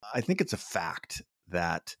I think it's a fact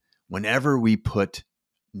that whenever we put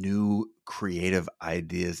new creative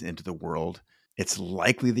ideas into the world, it's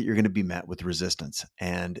likely that you're going to be met with resistance.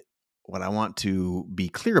 And what I want to be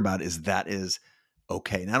clear about is that is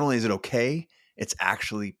okay. Not only is it okay, it's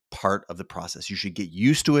actually part of the process. You should get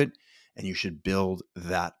used to it and you should build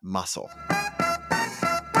that muscle.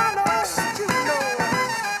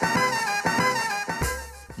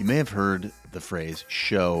 You may have heard the phrase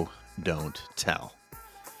show, don't tell.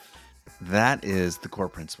 That is the core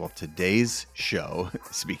principle of today's show.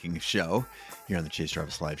 Speaking of show, here on the Chase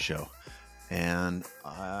Jarvis Live Show. And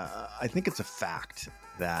I think it's a fact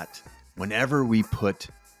that whenever we put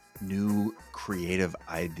new creative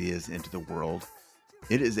ideas into the world,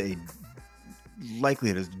 it is a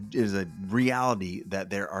likelihood, it is a reality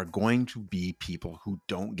that there are going to be people who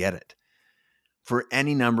don't get it. For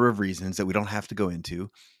any number of reasons that we don't have to go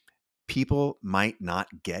into, people might not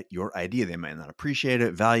get your idea. They might not appreciate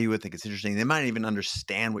it, value it, think it's interesting. They might even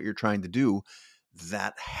understand what you're trying to do.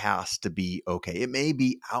 That has to be okay. It may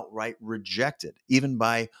be outright rejected, even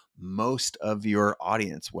by most of your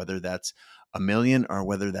audience, whether that's 1 million or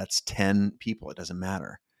whether that's 10 people. It doesn't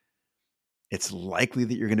matter. It's likely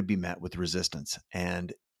that you're going to be met with resistance.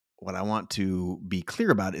 And what I want to be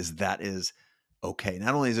clear about is that is okay.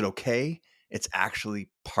 Not only is it okay, it's actually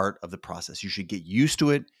part of the process. You should get used to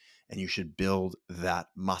it and you should build that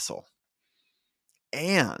muscle.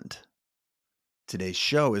 And today's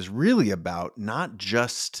show is really about not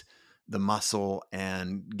just the muscle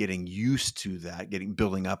and getting used to that,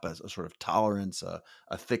 building up a sort of tolerance, a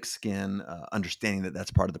thick skin, understanding that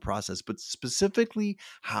that's part of the process, but specifically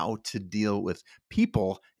how to deal with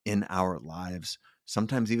people in our lives,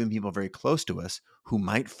 sometimes even people very close to us who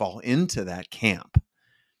might fall into that camp,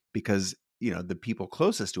 because the people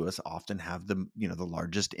closest to us often have the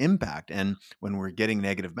largest impact. And when we're getting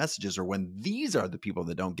negative messages, or when these are the people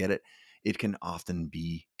that don't get it, it can often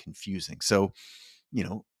be confusing. So,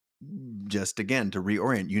 just again, to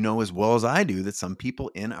reorient, as well as I do, that some people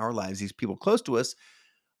in our lives, these people close to us,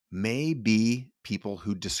 may be people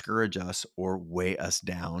who discourage us or weigh us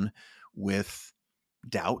down with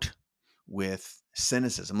doubt, with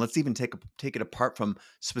cynicism. Let's even take it apart from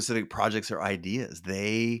specific projects or ideas.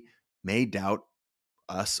 They may doubt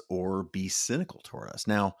us or be cynical toward us.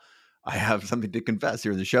 Now, I have something to confess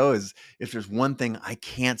here in the show is if there's one thing I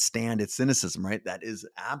can't stand, it's cynicism, right? That is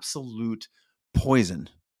absolute poison.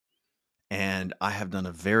 And I have done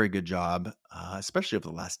a very good job, especially over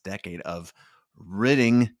the last decade, of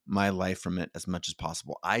ridding my life from it as much as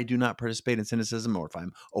possible. I do not participate in cynicism, or if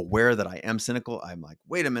I'm aware that I am cynical, I'm like,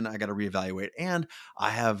 wait a minute, I got to reevaluate. And I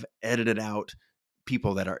have edited out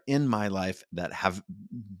people that are in my life that have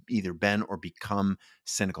either been or become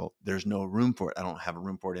cynical. There's no room for it. I don't have a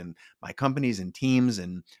room for it in my companies and teams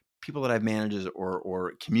and people that I've managed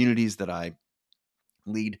or communities that I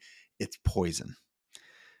lead. It's poison.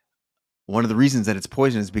 One of the reasons that it's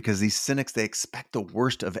poison is because these cynics, they expect the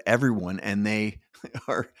worst of everyone, and they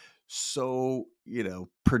are so,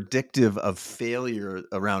 predictive of failure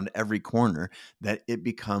around every corner that it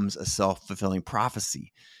becomes a self-fulfilling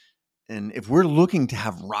prophecy. And if we're looking to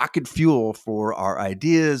have rocket fuel for our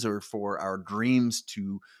ideas or for our dreams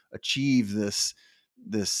to achieve this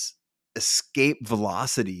escape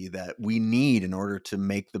velocity that we need in order to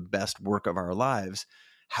make the best work of our lives,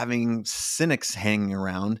 having cynics hanging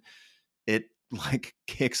around, it like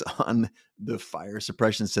kicks on the fire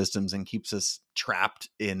suppression systems and keeps us trapped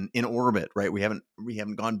in orbit, right? We haven't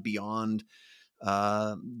gone beyond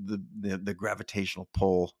the gravitational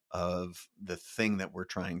pull of the thing that we're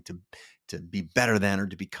trying to be better than, or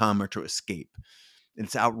to become, or to escape.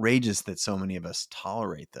 It's outrageous that so many of us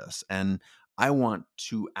tolerate this. And I want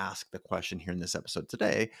to ask the question here in this episode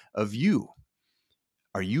today of you.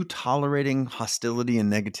 Are you tolerating hostility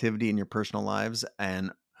and negativity in your personal lives?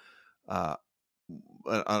 And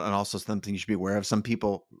also something you should be aware of. Some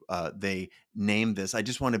people, they name this, I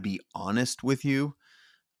just want to be honest with you.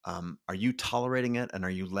 Are you tolerating it? And are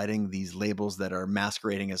you letting these labels that are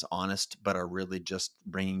masquerading as honest, but are really just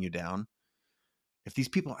bringing you down? If these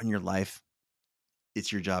people are in your life,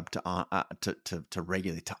 it's your job to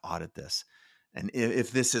regulate, to audit this. And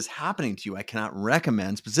if this is happening to you, I cannot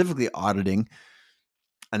recommend specifically auditing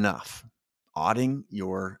enough. Auditing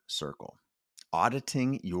your circle.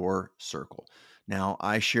 Auditing your circle. Now,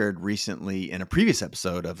 I shared recently in a previous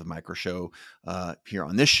episode of the micro show here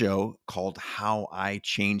on this show called How I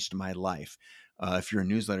Changed My Life. If you're a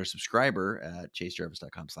newsletter subscriber at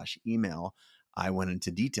chasejarvis.com/email, I went into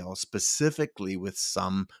detail specifically with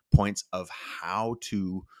some points of how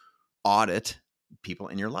to audit people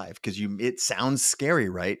in your life, because it sounds scary,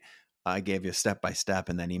 right? I gave you a step-by-step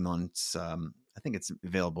in that email. And it's I think it's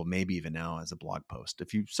available maybe even now as a blog post.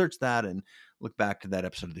 If you search that and look back to that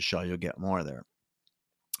episode of the show, you'll get more there.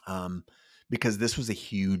 Because this was a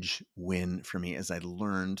huge win for me as I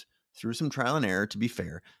learned through some trial and error, to be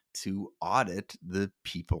fair, to audit the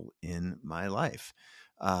people in my life.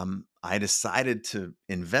 I decided to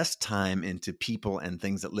invest time into people and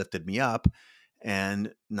things that lifted me up.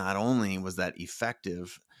 And not only was that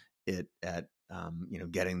effective at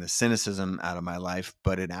getting the cynicism out of my life,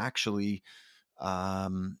 but it actually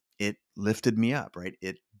it lifted me up, right?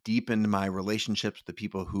 It deepened my relationships with the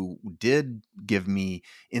people who did give me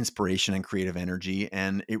inspiration and creative energy,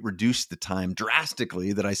 and it reduced the time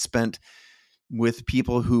drastically that I spent with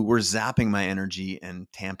people who were zapping my energy and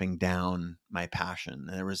tamping down my passion.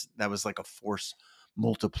 And that was like a force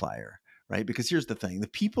multiplier, right? Because here's the thing: the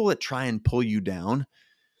people that try and pull you down,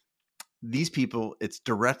 these people, it's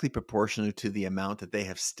directly proportional to the amount that they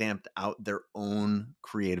have stamped out their own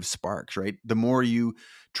creative sparks, right? The more you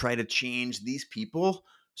try to change these people,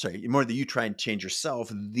 the more that you try and change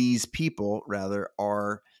yourself, these people rather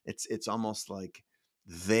are, it's almost like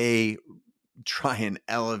they try and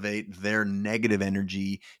elevate their negative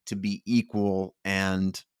energy to be equal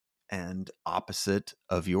and opposite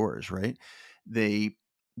of yours, right? The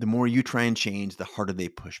more you try and change, the harder they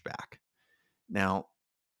push back. Now,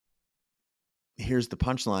 here's the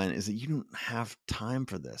punchline is that you don't have time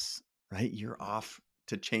for this, right? You're off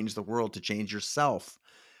to change the world, to change yourself.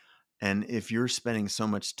 And if you're spending so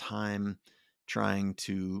much time trying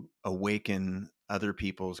to awaken other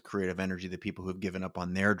people's creative energy, the people who've given up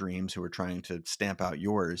on their dreams, who are trying to stamp out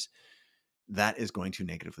yours, that is going to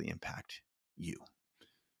negatively impact you.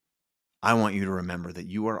 I want you to remember that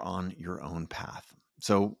you are on your own path.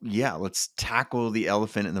 So yeah, let's tackle the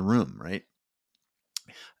elephant in the room, right?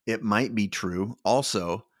 It might be true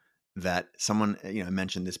also that someone, I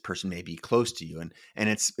mentioned this person may be close to you, and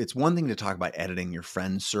it's one thing to talk about editing your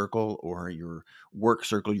friend circle or your work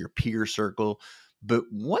circle, your peer circle, but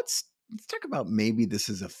let's talk about maybe this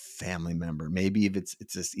is a family member, maybe if it's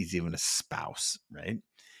just even a spouse, right?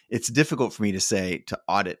 It's difficult for me to say to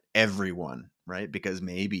audit everyone, right? Because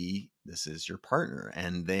maybe this is your partner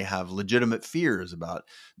and they have legitimate fears about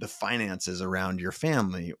the finances around your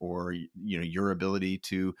family, or your ability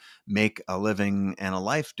to make a living and a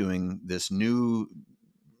life doing this new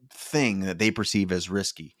thing that they perceive as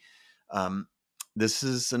risky. This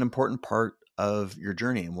is an important part of your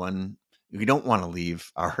journey, and one we don't want to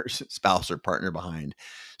leave our spouse or partner behind.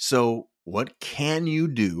 So what can you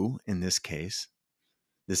do in this case?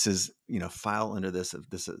 This is, file under this. If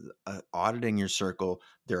this is auditing your circle,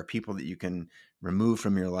 there are people that you can remove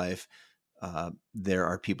from your life. There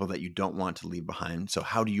are people that you don't want to leave behind. So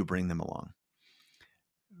how do you bring them along?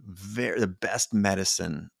 The best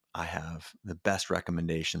medicine I have, the best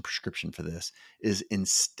recommendation, prescription for this is,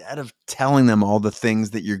 instead of telling them all the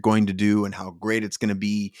things that you're going to do and how great it's going to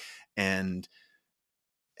be, and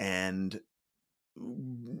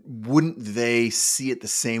wouldn't they see it the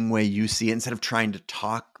same way you see it, instead of trying to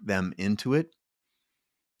talk them into it?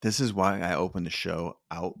 This is why I open the show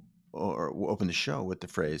with the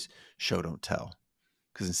phrase "show, don't tell."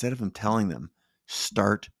 Because instead of them telling them,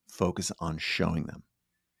 focus on showing them.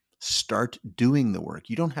 Start doing the work.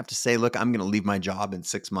 You don't have to say, look, I'm going to leave my job in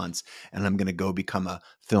 6 months and I'm going to go become a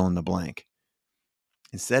fill in the blank.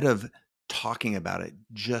 Instead of talking about it,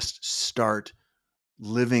 just start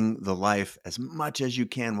living the life as much as you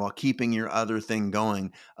can while keeping your other thing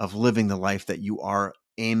going, of living the life that you are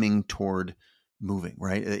aiming toward moving,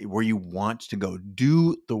 right? Where you want to go.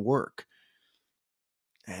 Do the work.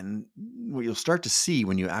 And what you'll start to see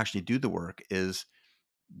when you actually do the work is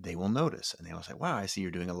they will notice and they will say, wow, I see you're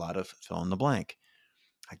doing a lot of fill in the blank.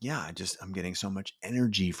 Like, yeah, I'm getting so much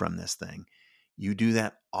energy from this thing. You do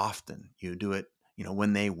that often. You do it,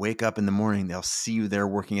 when they wake up in the morning, they'll see you there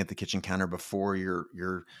working at the kitchen counter before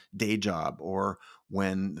your day job, or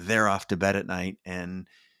when they're off to bed at night and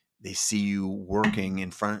they see you working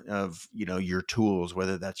in front of, your tools,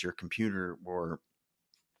 whether that's your computer or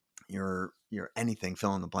your anything,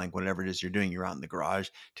 fill in the blank, whatever it is you're doing. You're out in the garage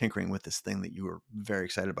tinkering with this thing that you are very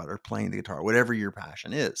excited about, or playing the guitar, whatever your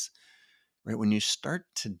passion is. Right? When you start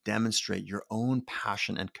to demonstrate your own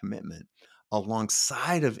passion and commitment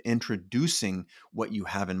alongside of introducing what you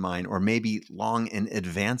have in mind, or maybe long in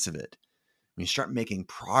advance of it, when you start making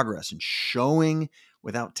progress and showing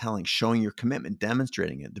without telling, showing your commitment,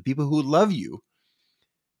 demonstrating it, the people who love you,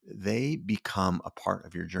 they become a part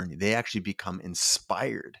of your journey. They actually become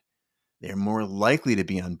inspired. They're more likely to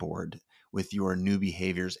be on board with your new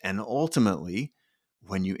behaviors. And ultimately,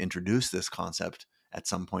 when you introduce this concept at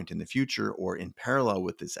some point in the future, or in parallel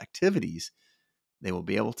with these activities, they will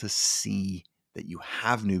be able to see that you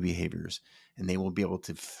have new behaviors and they will be able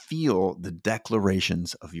to feel the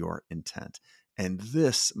declarations of your intent. And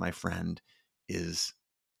this, my friend, is,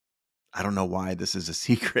 I don't know why this is a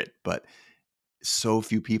secret, but so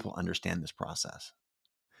few people understand this process.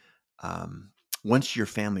 Once your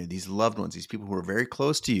family, these loved ones, these people who are very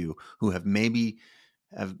close to you, who have maybe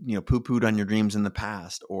poo-pooed on your dreams in the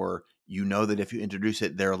past, or that if you introduce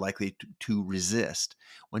it, they're likely to resist.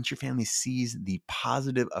 Once your family sees the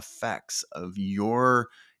positive effects of your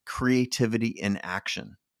creativity in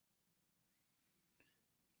action,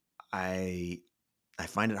 I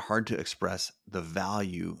find it hard to express the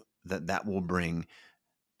value that will bring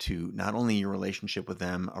to not only your relationship with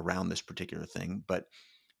them around this particular thing, but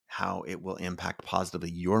how it will impact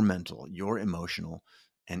positively your mental, your emotional,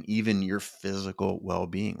 and even your physical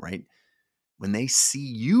well-being, right? When they see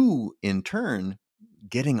you in turn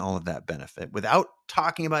getting all of that benefit without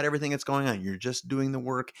talking about everything that's going on, you're just doing the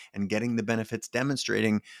work and getting the benefits,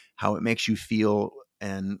 demonstrating how it makes you feel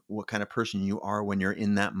and what kind of person you are when you're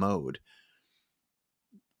in that mode.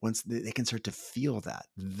 Once they can start to feel that,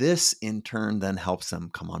 this in turn then helps them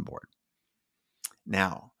come on board.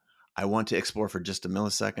 Now, I want to explore for just a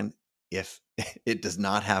millisecond if it does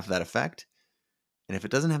not have that effect. And if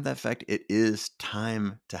it doesn't have that effect, it is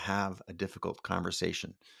time to have a difficult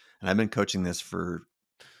conversation. And I've been coaching this for,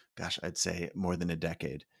 I'd say more than a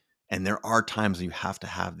decade. And there are times when you have to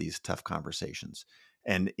have these tough conversations.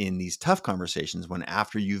 And in these tough conversations, when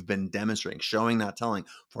after you've been demonstrating, showing, not telling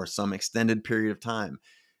for some extended period of time,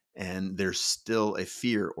 and there's still a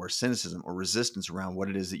fear or cynicism or resistance around what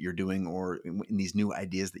it is that you're doing, or in these new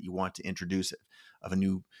ideas that you want to introduce, of a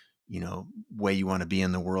new, way you want to be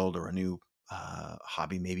in the world, or a new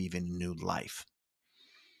hobby, maybe even a new life.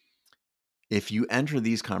 If you enter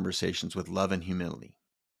these conversations with love and humility,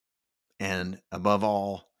 and above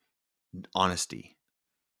all, honesty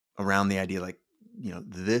around the idea, like,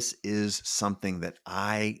 this is something that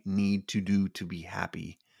I need to do to be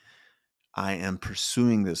happy. I am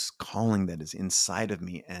pursuing this calling that is inside of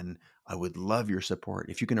me, and I would love your support.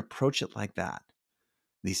 If you can approach it like that,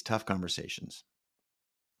 these tough conversations,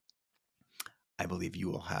 I believe you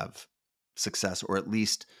will have success, or at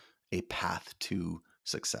least a path to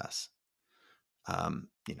success.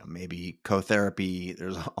 Maybe co-therapy,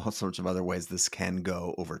 there's all sorts of other ways this can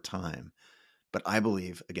go over time. But I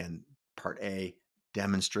believe, again, part A,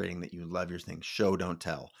 demonstrating that you love your thing, show, don't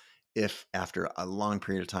tell. If after a long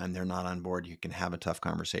period of time they're not on board, you can have a tough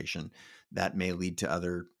conversation. That may lead to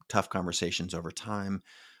other tough conversations over time.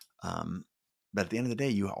 But at the end of the day,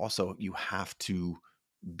 you have to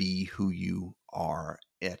be who you are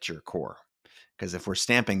at your core. Because if we're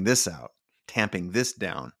stamping this out, tamping this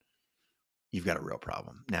down, you've got a real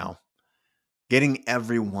problem. Now, getting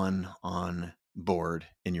everyone on board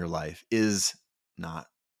in your life is not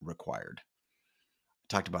required. I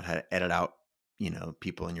talked about how to edit out,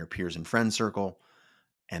 people in your peers and friends circle.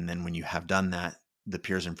 And then when you have done that, the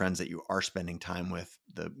peers and friends that you are spending time with,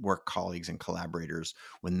 the work colleagues and collaborators,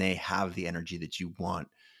 when they have the energy that you want,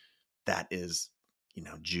 that is,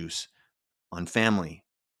 juice. On family,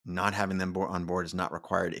 not having them on board is not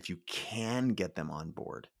required. If you can get them on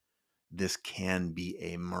board, this can be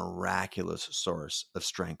a miraculous source of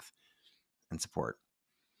strength and support.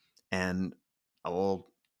 And I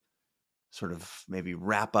will sort of maybe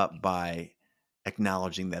wrap up by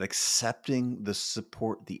acknowledging that accepting the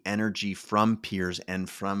support, the energy from peers and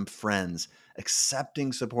from friends,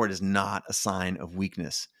 accepting support is not a sign of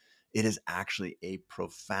weakness. It is actually a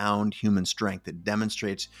profound human strength that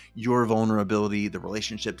demonstrates your vulnerability, the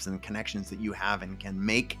relationships and connections that you have and can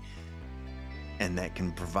make, and that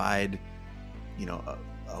can provide,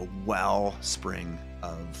 a wellspring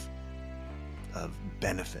of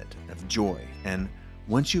benefit, of joy. And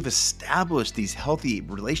once you've established these healthy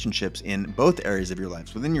relationships in both areas of your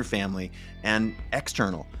lives, within your family and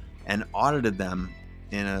external, and audited them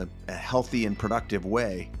in a healthy and productive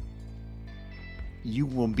way, you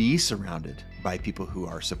will be surrounded by people who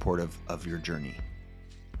are supportive of your journey.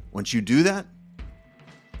 Once you do that,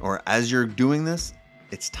 or as you're doing this,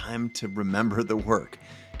 it's time to remember the work.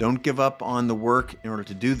 Don't give up on the work in order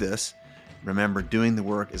to do this. Remember, doing the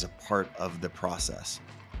work is a part of the process.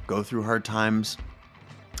 Go through hard times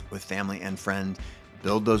with family and friends,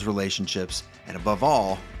 build those relationships, and above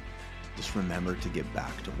all, just remember to get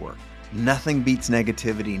back to work. Nothing beats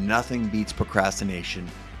negativity, nothing beats procrastination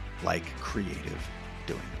like creative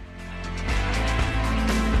doing.